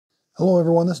Hello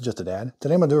everyone, this is Just a Dad.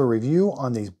 Today I'm going to do a review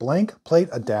on these blank plate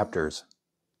adapters.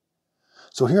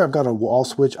 So here I've got a wall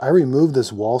switch. I removed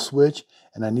this wall switch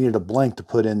and I needed a blank to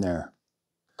put in there.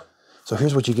 So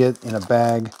here's what you get in a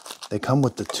bag. They come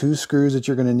with the 2 screws that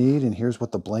you're going to need, and here's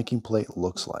what the blanking plate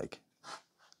looks like.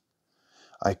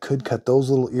 I could cut those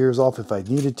little ears off if I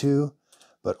needed to,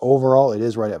 but overall it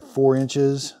is right at 4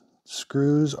 inches.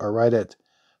 Screws are right at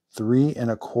 3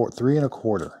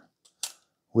 1/4.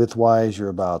 Width-wise, you're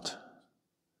about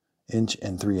 1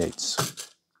 3/8.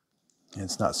 And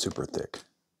it's not super thick.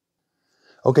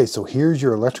 Okay, so here's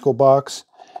your electrical box.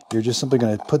 You're just simply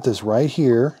going to put this right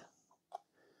here.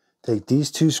 Take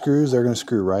these 2 screws, they're going to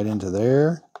screw right into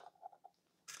there.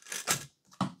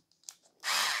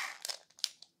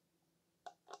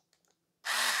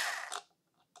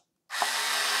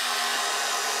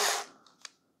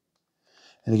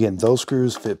 And again, those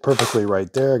screws fit perfectly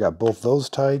right there. I got both those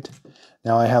tight.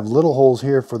 Now I have little holes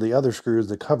here for the other screws,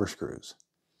 the cover screws.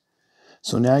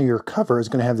 So now your cover is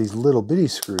going to have these little bitty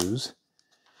screws.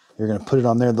 You're going to put it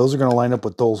on there. Those are going to line up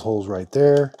with those holes right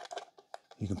there.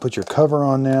 You can put your cover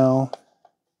on now.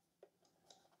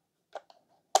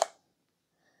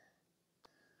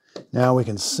 Now we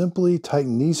can simply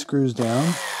tighten these screws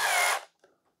down.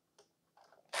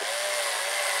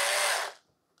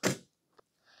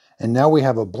 And now we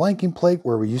have a blanking plate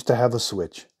where we used to have a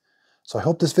switch. So I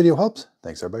hope this video helps.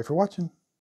 Thanks everybody for watching.